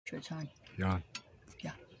Sure, it's on. Yeah.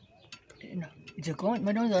 Yeah. No, is it going?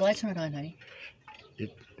 No, the light's not on, honey.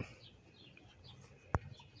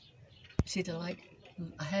 See the light?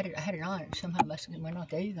 I had it on. Somehow it must have went off.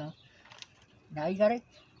 There you go. Now you got it?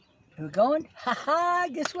 We're going? Ha ha!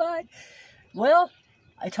 Guess what? Well,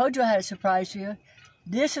 I told you I had a surprise for you.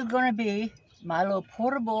 This is going to be my little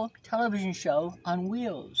portable television show on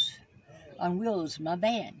wheels. On wheels, my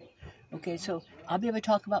van. Okay, so I'll be able to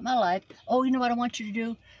talk about my life. Oh, you know what I want you to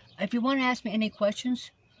do? If you want to ask me any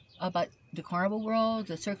questions about the carnival world,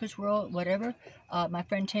 the circus world, whatever, my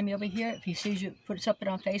friend Timmy over here, if he sees you put something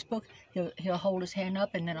on Facebook, he'll hold his hand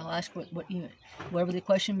up, and then I'll ask whatever the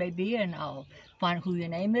question may be, and I'll find who your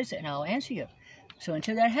name is, and I'll answer you. So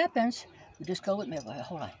until that happens, you just go with me.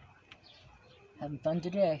 Hold on. Having fun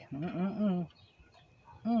today.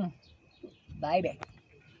 Baby.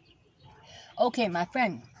 Okay, my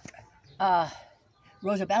friend,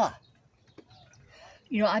 Rosabella.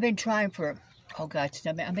 You know, I've been trying for, oh God,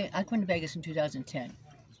 I went to Vegas in 2010.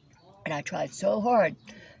 And I tried so hard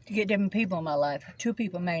to get different people in my life. 2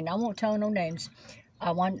 people main. I won't tell no names.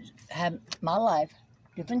 I want to have my life,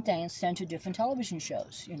 different things, sent to different television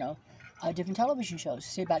shows, you know. Different television shows.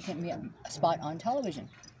 See about getting me a spot on television.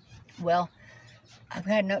 Well, I've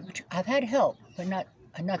had help, but not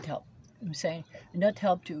enough help. I'm saying enough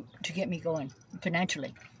help to get me going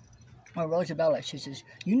financially. Or Rosabella, she says,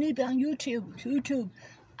 you need to be on YouTube.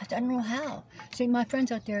 I said, I don't know how. See, my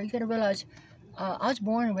friends out there, you got to realize, I was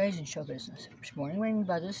born and raised in show business. I was born and raised in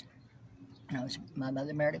brothers, and my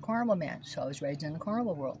mother married a carnival man, so I was raised in the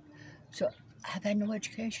carnival world. So I've had no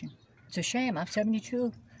education. It's a shame. I'm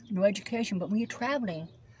 72, no education. But when you're traveling,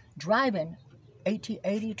 driving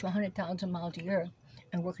 80 to 100,000 miles a year,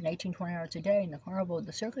 and working 18, 20 hours a day in the carnival,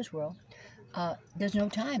 the circus world, there's no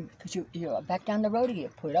time, because you're back down the road again. You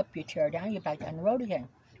put it up, you tear it down, you're back down the road again.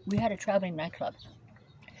 We had a traveling nightclub.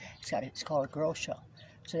 It's called a girl show.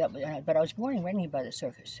 So that was, but I was born and raised by the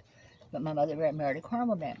circus. But my mother married a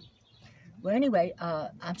carnival man. Well, anyway,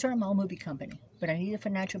 I'm starting my own movie company, but I needed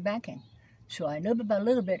financial backing. So I knew about a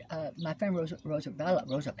little bit. My friend Rosabella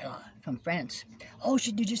from France. Oh,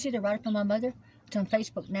 did you see the write-up on my mother? It's on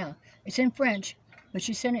Facebook now. It's in French, but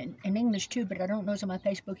she sent it in English too, but I don't know it's on my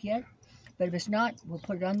Facebook yet. But if it's not, we'll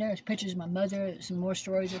put it on there. There's pictures of my mother, some more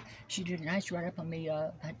stories. She did a nice write-up on me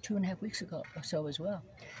about 2.5 weeks ago or so as well,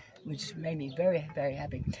 which made me very, very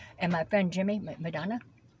happy. And my friend Jimmy Madonna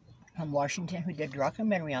from Washington, who did a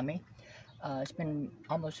documentary on me. It's been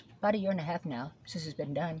almost about 1.5 years now since it's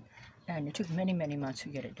been done, and it took many, many months to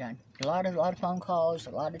get it done. A lot of phone calls, a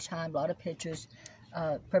lot of time, a lot of pictures,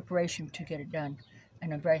 preparation to get it done.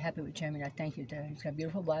 And I'm very happy with Jimmy, and I thank you. He's got a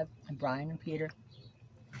beautiful wife, and Brian and Peter.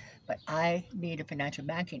 But I need a financial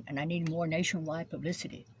backing, and I need more nationwide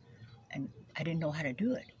publicity, and I didn't know how to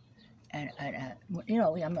do it. And you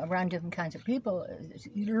know, I'm around different kinds of people.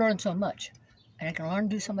 You learn so much, and I can learn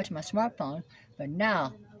to do so much on my smartphone. But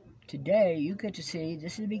now, today, you get to see,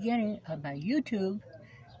 this is the beginning of my YouTube,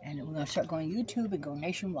 and we're going to start going YouTube and go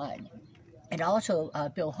nationwide. And also,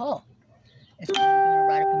 Bill Hall is doing a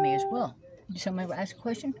write-up on me as well. Did somebody ask a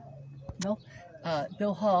question? No?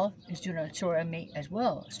 Bill Hall is doing a story on me as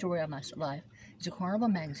well, a story on my life. It's a Carnival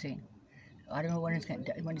magazine. I don't know when he's going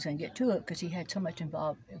to get to it, because he had so much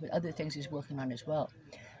involved with other things he's working on as well.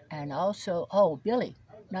 And also,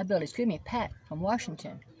 Pat from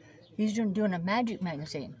Washington. He's doing a magic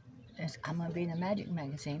magazine. I'm going to be in the magic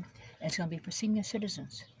magazine, and it's going to be for senior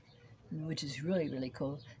citizens, which is really, really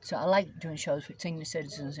cool. So I like doing shows with senior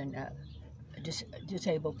citizens and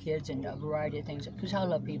disabled kids and a variety of things, because I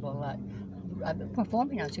love people a lot. I've been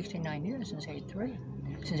performing now 69 years, since '83.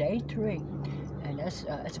 And that's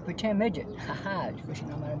a pretend midget. Haha, of course you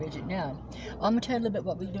know I'm not a midget now. I'm going to tell you a little bit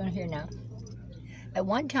what we're doing here now. At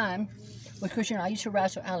one time, because you know, I used to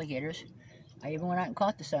wrestle alligators. I even went out and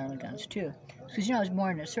caught the ptarmigans too. Because you know, I was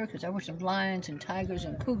born in a circus. I worked with lions and tigers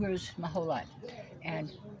and cougars my whole life.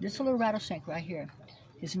 And this little rattlesnake right here,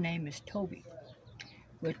 his name is Toby.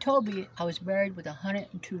 With Toby, I was buried with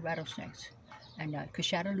 102 rattlesnakes. And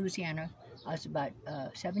Coshada, Louisiana, I was about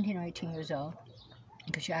 17 or 18 years old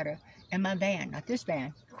in Coshada. In my van, not this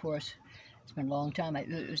van, of course. It's been a long time.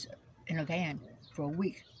 It was in a van for a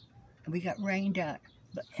week. And we got rained out.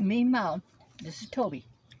 But meanwhile, this is Toby.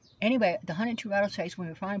 Anyway, the 102 rattlesnakes, when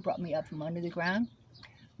we finally brought me up from under the ground,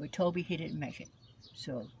 with Toby, he didn't make it.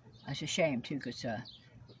 So that's a shame, too, because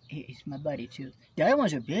he's my buddy, too. The other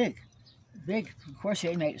ones are big. Of course,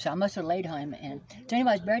 they made it, so I must have laid him. And so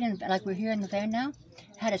anyway, I was buried in, like we're here in the van now,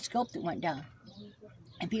 had a scope that went down.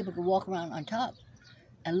 And people could walk around on top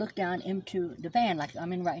and look down into the van, like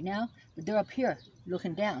I'm in right now. But they're up here,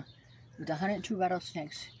 looking down, with 102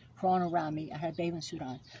 rattlesnakes crawling around me. I had a bathing suit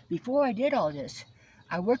on. Before I did all this,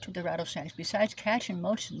 I worked with the rattlesnakes. Besides catching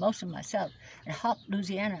most of myself, in Hop,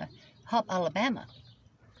 Louisiana, Hop, Alabama,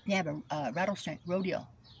 they have a rattlesnake rodeo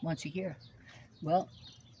once a year. Well,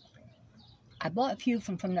 I bought a few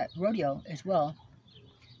from that rodeo as well.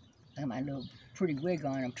 I got my little pretty wig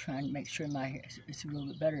on. I'm trying to make sure my hair is a little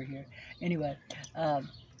bit better here. Anyway,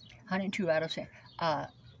 102 rattlesnakes.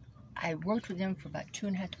 I worked with them for about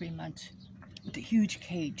 2.5, 3 months with a huge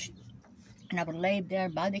cage. And I would lay there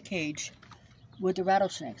by the cage with the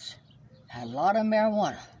rattlesnakes. Had a lot of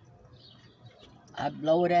marijuana. I'd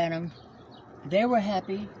blow it at them. They were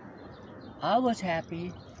happy. I was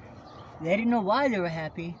happy. They didn't know why they were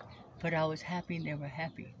happy, but I was happy and they were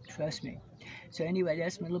happy. Trust me. So anyway,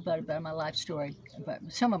 that's a little bit about my life story, about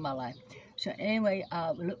some of my life. So anyway,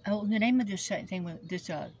 the name of this thing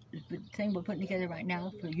we're putting together right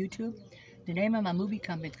now for YouTube, the name of my movie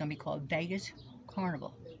company is going to be called Vegas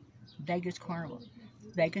Carnival. Vegas Carnival.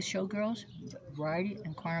 Vegas showgirls, variety,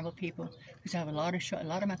 and carnival people. Because I have a lot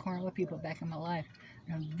of my carnival people back in my life.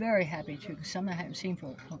 And I'm very happy too, because some I haven't seen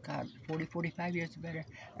for, 40, 45 years or better.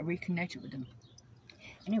 I reconnected with them.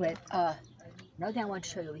 Anyway, another thing I want to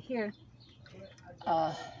show you over here.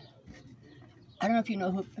 I don't know if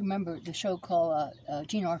you remember the show called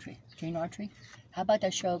Gene Autry. Gene Autry? How about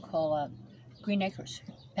that show called Green Acres?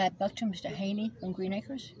 Pat Buckton, Mr. Haney from Green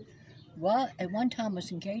Acres? Well, at one time I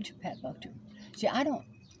was engaged with Pat Buckton. See,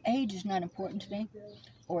 age is not important to me,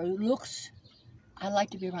 or looks. I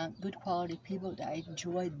like to be around good quality people that I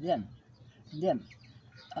enjoy them.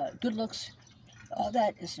 Good looks, all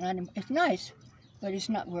that is not, it's nice, but it's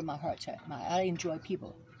not where my heart's at. I enjoy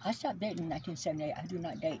people. I stopped dating in 1978. I do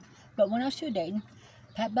not date. But when I was still dating,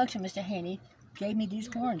 Pat Buckton, Mr. Haney, gave me these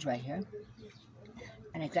horns right here.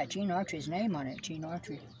 And it's got Gene Autry's name on it, Gene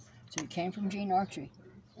Autry. So it came from Gene Autry.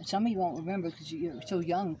 And some of you won't remember because you're so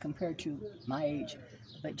young compared to my age.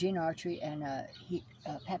 But Gene Autry and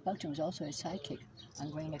Pat Buckton was also his sidekick on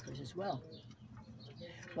Green Acres as well.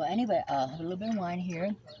 Well, anyway, a little bit of wine here.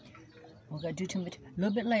 We're going to do a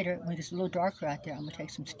little bit later, when it's a little darker out there, I'm going to take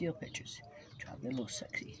some still pictures. Try to get a little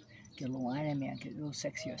sexy. Get a little wine in me and get a little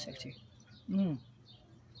sexier.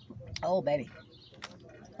 Oh, baby.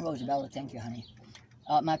 Rosabella, thank you, honey.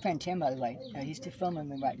 My friend Tim, by the way, he's still filming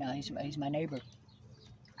me right now. He's my neighbor.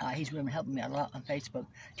 He's really helping me a lot on Facebook,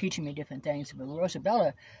 teaching me different things. But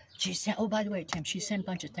Rosabella, she sent, oh, by the way, Tim, she sent a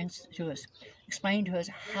bunch of things to us, explaining to us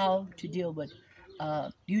how to deal with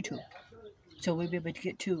YouTube. So we'll be able to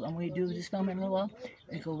get to, and when we do this film in a little while,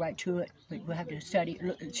 we go right to it, but we'll have to study.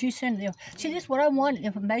 Look, she sent them, see, this is what I want,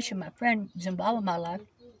 information. My friend is involved in my life.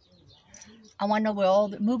 I want to know where all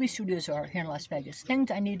the movie studios are here in Las Vegas.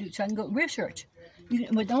 Things I need to do so I can go research.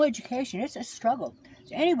 With no education, it's a struggle.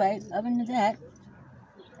 So anyway, other than that,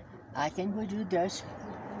 I think we'll do this.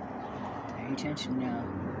 Pay attention now.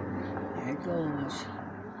 There it goes.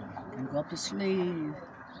 Gonna go up the sleeve.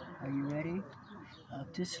 Are you ready?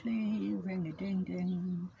 Up the sleeve,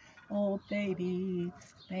 ring-a-ding-ding. Oh, baby,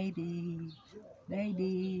 baby,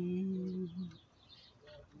 baby.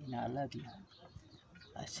 And I love you.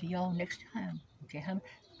 I'll see y'all next time. Okay, have a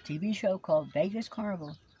TV show called Vegas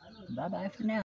Carnival. Bye-bye for now.